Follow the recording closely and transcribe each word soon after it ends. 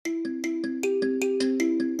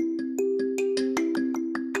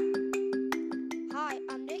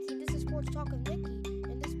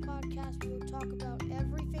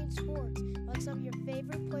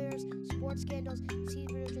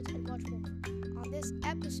In this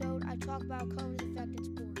episode, I talk about COVID-affected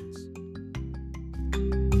sports.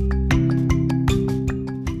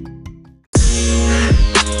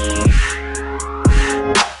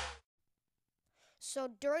 So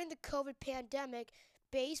during the COVID pandemic,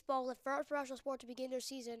 baseball was the first professional sport to begin their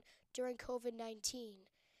season during COVID-19.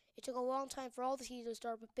 It took a long time for all the seasons to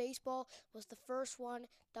start, but baseball was the first one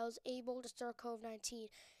that was able to start COVID-19.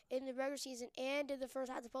 In the regular season and in the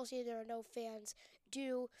first half of the postseason, there are no fans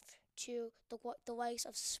due to the likes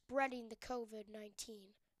of spreading the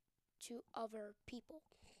COVID-19 to other people.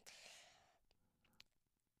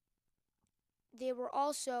 There were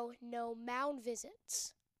also no mound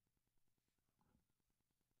visits.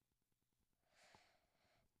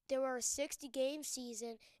 There were a 60-game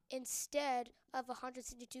season instead of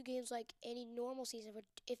 162 games like any normal season. But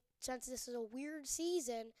since this is a weird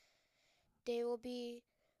season, there will be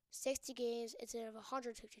 60 games instead of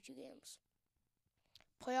 162 games.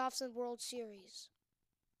 Playoffs and World Series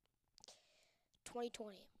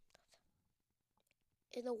 2020.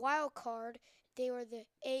 In the wild card, they were the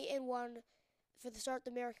 8-1 for the start of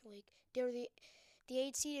the American League. They were the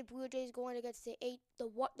 8-seeded Blue Jays going against the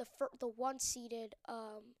 1-seeded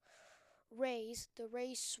Rays. The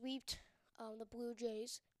Rays swept the Blue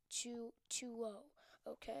Jays 2-0.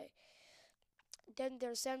 Okay. Then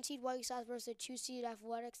there's 7-seed White Sox versus the 2-seed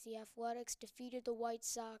Athletics. The Athletics defeated the White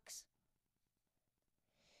Sox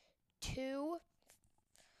 2-1.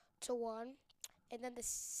 And then the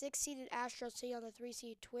 6-seeded Astros taking on the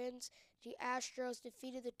 3-seeded Twins. The Astros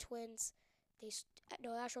defeated the Twins. The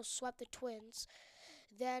Astros swept the Twins.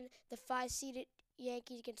 Then the 5-seeded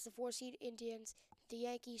Yankees against the 4-seeded Indians. The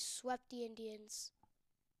Yankees swept the Indians.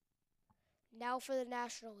 Now for the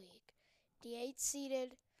National League. The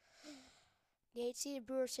 8-seeded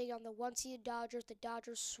Brewers taking on the 1-seeded Dodgers. The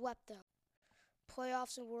Dodgers swept them.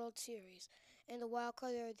 Playoffs and World Series. In the wild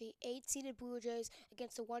card, there are the 8-seeded Blue Jays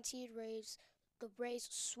against the 1-seeded Rays. The Rays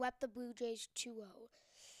swept the Blue Jays 2-0.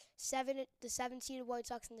 The 7-seeded White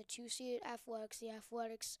Sox and the 2-seeded Athletics. The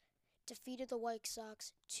Athletics defeated the White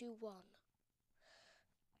Sox 2-1.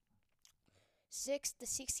 The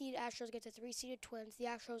 6-seeded Astros against the 3-seeded Twins. The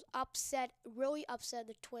Astros really upset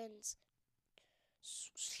the Twins.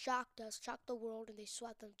 Shocked the world, and they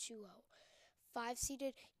swept them 2-0.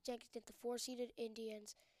 5-seeded Yankees against the 4-seeded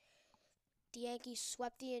Indians. The Yankees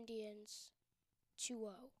swept the Indians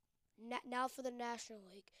 2-0. Now for the National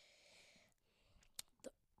League.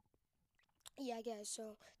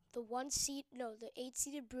 So the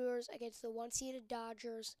 8-seeded Brewers against the 1-seeded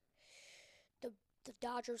Dodgers. The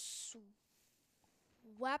Dodgers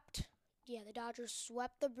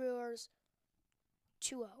swept the Brewers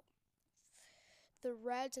 2-0. The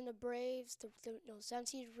Reds and the Braves, the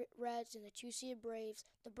 7-seeded Reds and the 2-seeded Braves.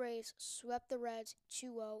 The Braves swept the Reds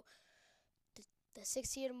 2-0. The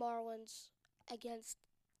 6-seeded Marlins against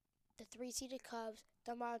the 3-seeded Cubs.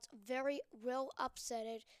 The Marlins real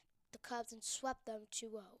upsetted the Cubs and swept them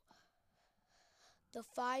 2-0. The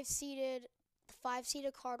 5-seeded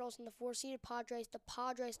Cardinals and the 4-seeded Padres. The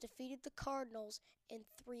Padres defeated the Cardinals in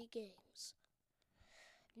 3 games.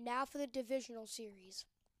 Now for the divisional series.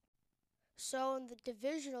 So in the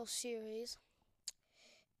divisional series,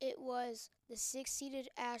 it was the 6-seeded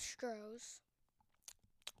Astros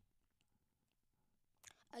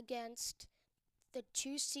against the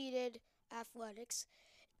 2-seeded Athletics.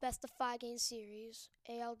 Best of 5-game series,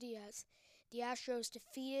 ALDS. The Astros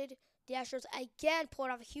again pulled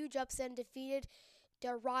off a huge upset and defeated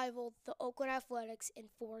their rival, the Oakland Athletics, in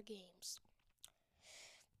 4 games.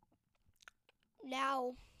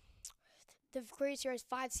 Now, the great series,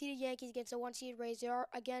 5-seeded Yankees against the 1-seeded Rays. They are,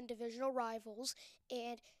 again, divisional rivals.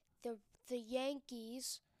 And the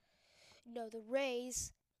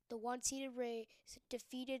Rays, the 1-seeded Rays,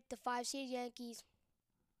 defeated the 5-seeded Yankees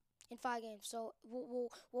in 5 games. So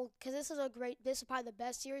because this is probably the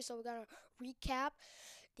best series, so we're going to recap.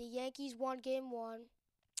 The Yankees won Game 1.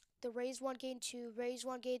 The Rays won Game 2. Rays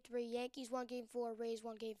won Game 3. Yankees won Game 4. Rays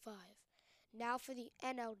won Game 5. Now for the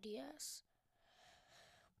NLDS.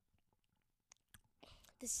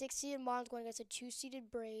 The 6-seeded Marlins going against the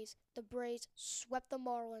 2-seeded Braves. The Braves swept the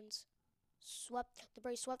Marlins. The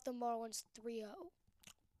Braves swept the Marlins 3-0.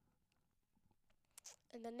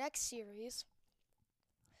 In the next series,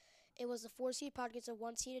 it was the 4-seeded Padres and the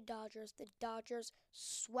 1-seeded Dodgers. The Dodgers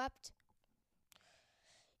swept.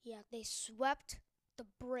 They swept the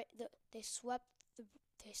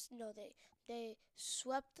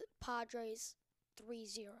Padres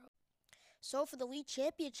 3-0. So for the league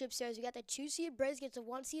championship series, we got the 2-seeded Braves against the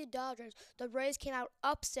 1-seeded Dodgers. The Braves came out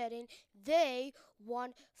upsetting. They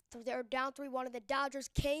won. They were down 3-1, and the Dodgers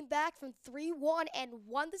came back from 3-1 and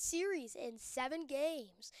won the series in 7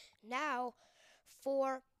 games. Now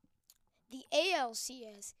For the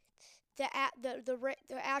ALCS, the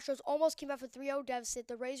Astros almost came out with 3-0 deficit.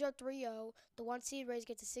 The Rays are 3-0. The 1 seed Rays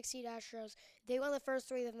get the 6 seed Astros. They won the first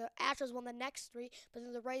 3, then the Astros won the next 3, but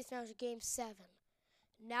then the Rays finished Game 7.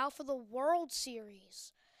 Now for the World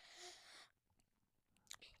Series.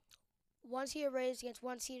 1 seed Rays against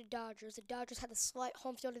 1 seed Dodgers. The Dodgers had the slight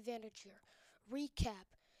home field advantage here. Recap.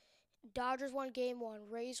 Dodgers won Game 1,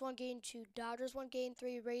 Rays won Game 2, Dodgers won Game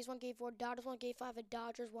 3, Rays won Game 4, Dodgers won Game 5, and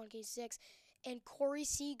Dodgers won Game 6. And Corey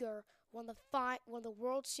Seager won the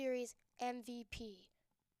World Series MVP.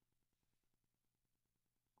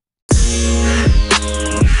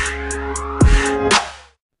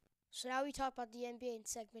 So now we talk about the NBA in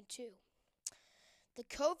segment 2. The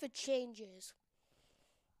COVID changes.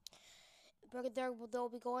 They'll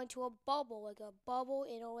be going to a bubble, like a bubble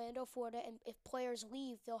in Orlando, Florida, and if players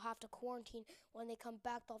leave, they'll have to quarantine. When they come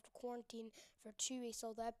back, they'll have to quarantine for 2 weeks,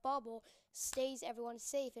 so that bubble stays everyone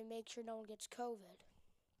safe and makes sure no one gets COVID.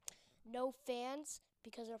 No fans,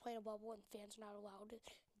 because they're playing a bubble and fans are not allowed.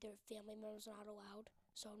 Their family members are not allowed.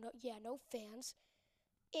 So, no fans.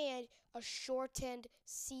 And a shortened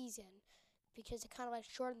season, because it kind of like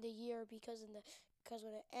shortened the year, because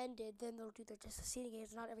when it ended, then they'll do just the seeding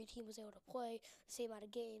games. Not every team was able to play the same amount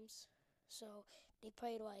of games. So they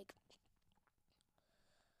played like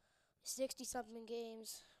 60-something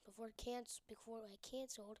games before it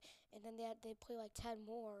canceled, and then they play like 10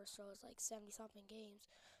 more, so it's like 70-something games.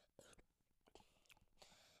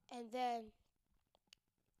 And then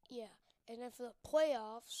for the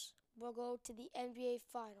playoffs, we'll go to the NBA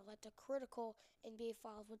final, like the critical NBA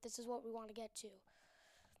finals. But this is what we want to get to.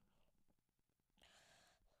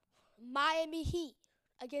 Miami Heat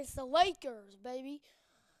against the Lakers, baby.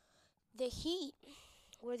 The Heat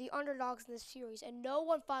were the underdogs in this series, and no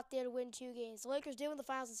one thought they'd win 2 games. The Lakers did win the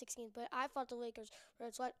finals in 6 games, but I thought the Lakers were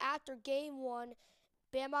going to win. After Game 1,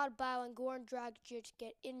 Bam Adebayo and Goran Dragic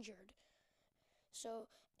get injured.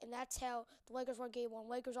 And that's how the Lakers won Game 1.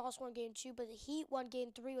 Lakers also won Game 2, but the Heat won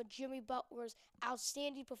Game 3 with Jimmy Butler's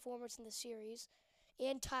outstanding performance in the series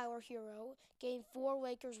and Tyler Hero. Game 4,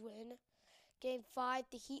 Lakers win. Game 5,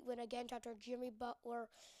 the Heat win again after Jimmy Butler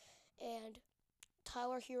and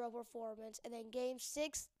Tyler Hero performance. And then Game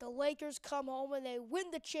 6, the Lakers come home and they win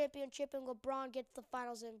the championship, and LeBron gets the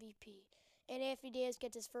Finals MVP. And Anthony Davis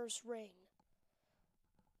gets his first ring.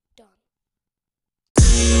 Done.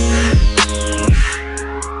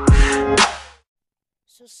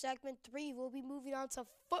 So segment 3, we'll be moving on to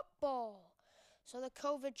football. So the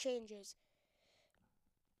COVID changes.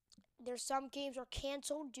 There's some games are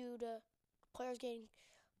canceled due to players getting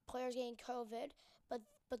COVID, but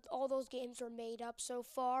all those games are made up so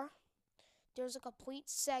far. There's a complete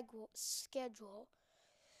schedule.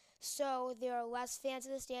 So there are less fans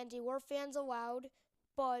in the stands. There were fans allowed,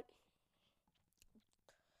 but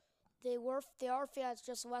there are fans,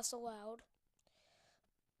 just less allowed.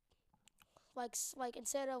 Like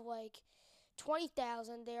instead of like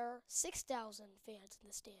 20,000, there are 6,000 fans in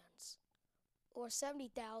the stands, or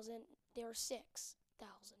 70,000, there are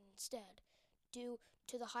 6,000 instead, due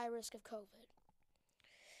to the high risk of COVID.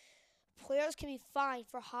 Players can be fined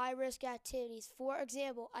for high-risk activities. For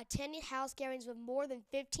example, attending house gatherings with more than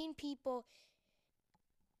 15 people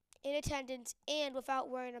in attendance and without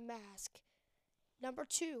wearing a mask. Number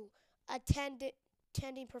 2,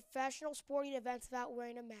 attending professional sporting events without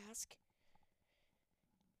wearing a mask.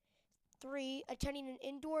 3, attending an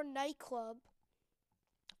indoor nightclub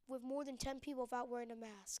with more than 10 people without wearing a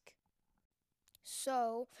mask.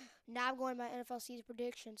 So, now I'm going to my NFL season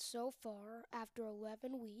predictions so far after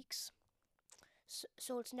 11 weeks.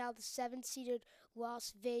 So it's now the 7-seeded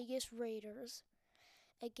Las Vegas Raiders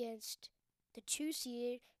against the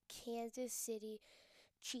 2-seeded Kansas City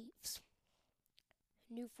Chiefs.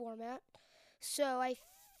 New format. So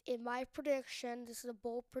in my prediction, this is a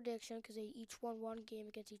bold prediction because they each won 1 game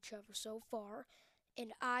against each other so far,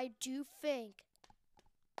 and I do think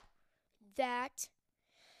that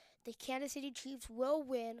the Kansas City Chiefs will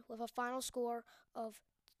win with a final score of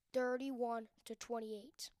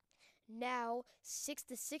 31-28. Now,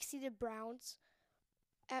 the 6-seeded Browns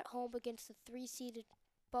at home against the 3-seeded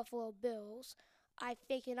Buffalo Bills. I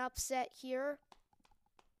think an upset here.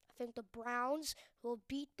 I think the Browns will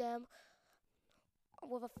beat them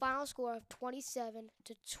with a final score of 27-24.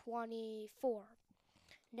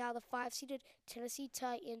 Now, the 5-seeded Tennessee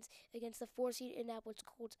Titans against the 4-seeded Indianapolis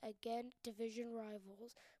Colts, again division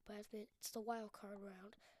rivals, but it's the wild card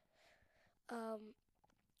round.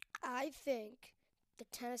 I think the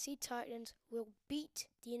Tennessee Titans will beat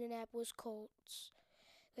the Indianapolis Colts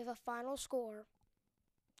with a final score.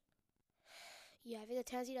 I think the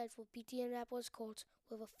Tennessee Titans will beat the Indianapolis Colts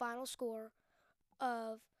with a final score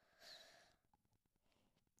of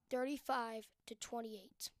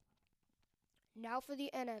 35-28. Now for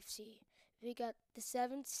the NFC, we got the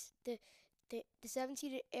seven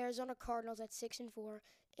seeded Arizona Cardinals at 6-4,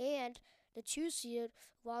 and the 2 seeded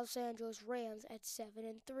Los Angeles Rams at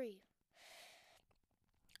 7-3.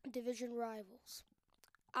 Division rivals.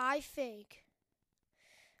 I think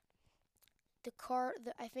the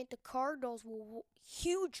Cardinals will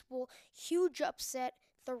huge upset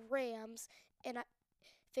the Rams, and I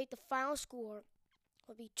think the final score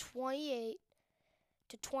will be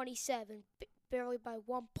 28-27, barely by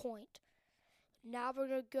 1 point. Now we're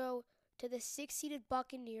gonna go to the 6 seeded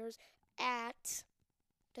Buccaneers at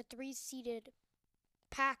the 3 seeded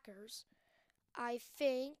Packers. I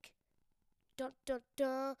think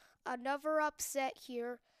another upset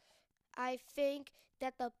here. I think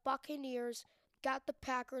that the Buccaneers got the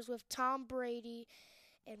Packers with Tom Brady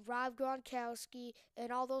and Rob Gronkowski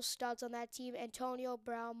and all those studs on that team, Antonio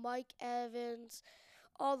Brown, Mike Evans,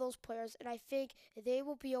 all those players, and I think they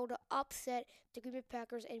will be able to upset the Green Bay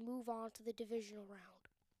Packers and move on to the divisional round.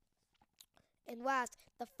 And last,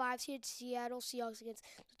 the 5 seeded Seattle Seahawks against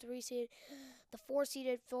the 4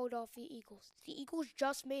 seeded Philadelphia Eagles. The Eagles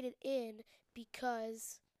just made it in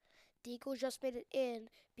because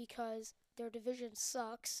their division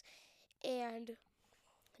sucks and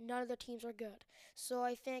none of their teams are good. So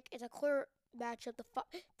I think it's a clear matchup.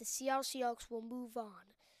 The Seattle Seahawks will move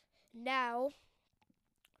on. Now,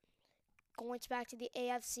 going back to the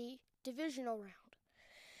AFC divisional round.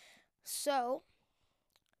 So,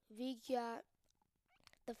 we got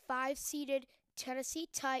the 5 seeded Tennessee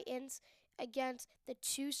Titans against the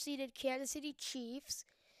 2 seeded Kansas City Chiefs,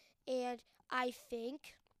 and I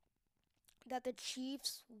think that the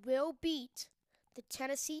Chiefs will beat the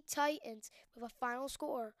Tennessee Titans with a final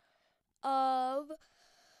score of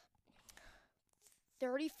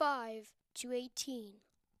 35-18.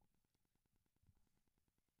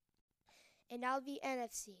 And now the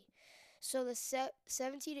NFC. So the 7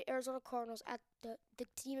 seeded Arizona Cardinals at the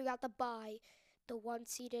team who got the bye, the 1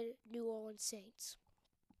 seeded New Orleans Saints.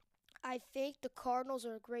 I think the Cardinals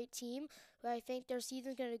are a great team, but I think their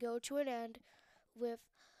season's going to go to an end with.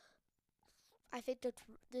 I think the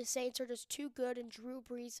Saints are just too good, and Drew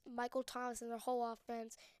Brees, Michael Thomas, and their whole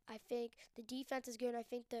offense. I think the defense is good. I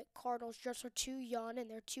think the Cardinals just are too young and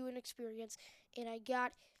they're too inexperienced. And I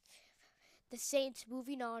got the Saints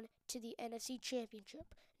moving on to the NFC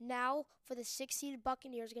Championship. Now for the 6 seeded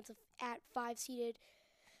Buccaneers against the 5 seeded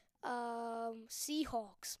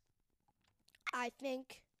Seahawks. I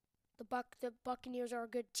think the Buccaneers are a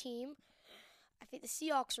good team. I think the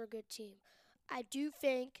Seahawks are a good team. I do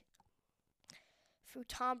think through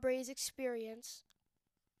Tom Brady's experience,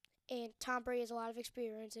 and Tom Brady has a lot of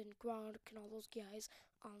experience, and Gronk and all those guys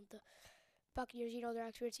on the Buccaneers, they're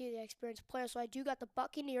experienced players. So I do got the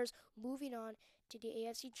Buccaneers moving on to the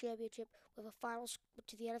NFC Championship with a final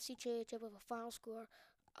score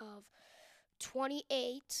of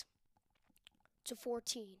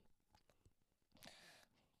 28-14.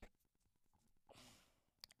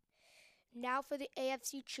 Now for the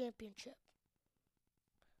AFC Championship.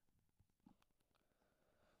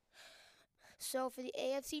 So for the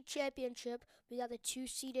AFC Championship, we got the 2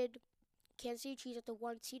 seeded Kansas City Chiefs at the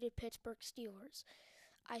 1 seeded Pittsburgh Steelers.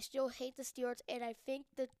 I still hate the Steelers, and I think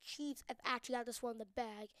the Chiefs have actually got this one in the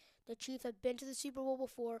bag. The Chiefs have been to the Super Bowl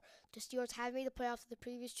before. The Steelers have made the playoffs the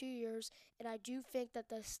previous 2 years, and I do think that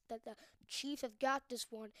the Chiefs have got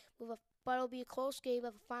this one, but it'll be a close game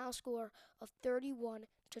with a final score of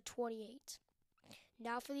 31-28.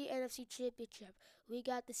 Now for the NFC Championship, we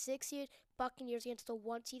got the 6 seeded Buccaneers against the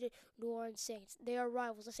 1 seeded New Orleans Saints. They are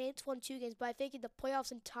rivals. The Saints won 2 games, but I think in the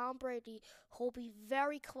playoffs and Tom Brady will be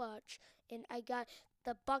very clutch. And I got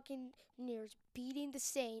the Buccaneers beating the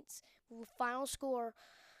Saints with a final score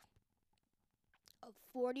of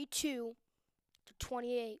 42-28.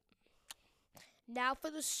 Now for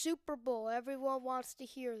the Super Bowl. Everyone wants to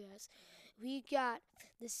hear this. We got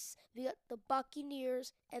the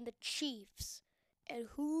Buccaneers and the Chiefs. And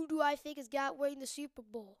who do I think has got winning the Super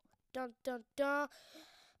Bowl? Dun dun dun.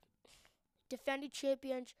 Defending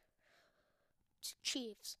champions,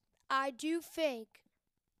 Chiefs. I do think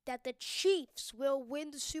that the Chiefs will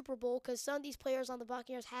win the Super Bowl because some of these players on the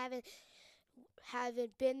Buccaneers haven't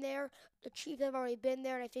been there. The Chiefs have already been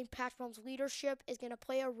there, and I think Patrick Mahomes' leadership is going to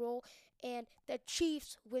play a role. And the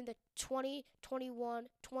Chiefs win the 2021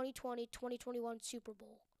 Super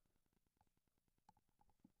Bowl.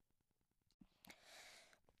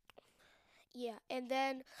 Yeah, and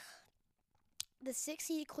then the 6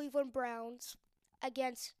 seed Cleveland Browns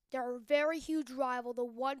against their very huge rival, the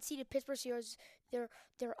 1-seeded Pittsburgh Steelers.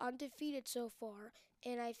 They're undefeated so far,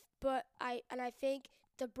 and I think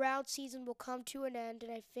the Browns season will come to an end,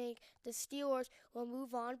 and I think the Steelers will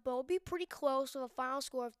move on, but it'll be pretty close with a final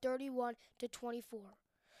score of 31-24.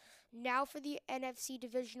 Now for the NFC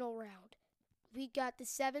divisional round. We got the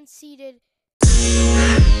 7-seeded.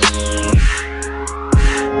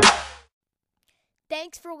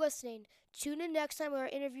 Thanks for listening. Tune in next time where I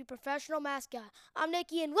interview professional mascot. I'm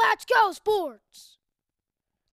Nikki, and let's go sports!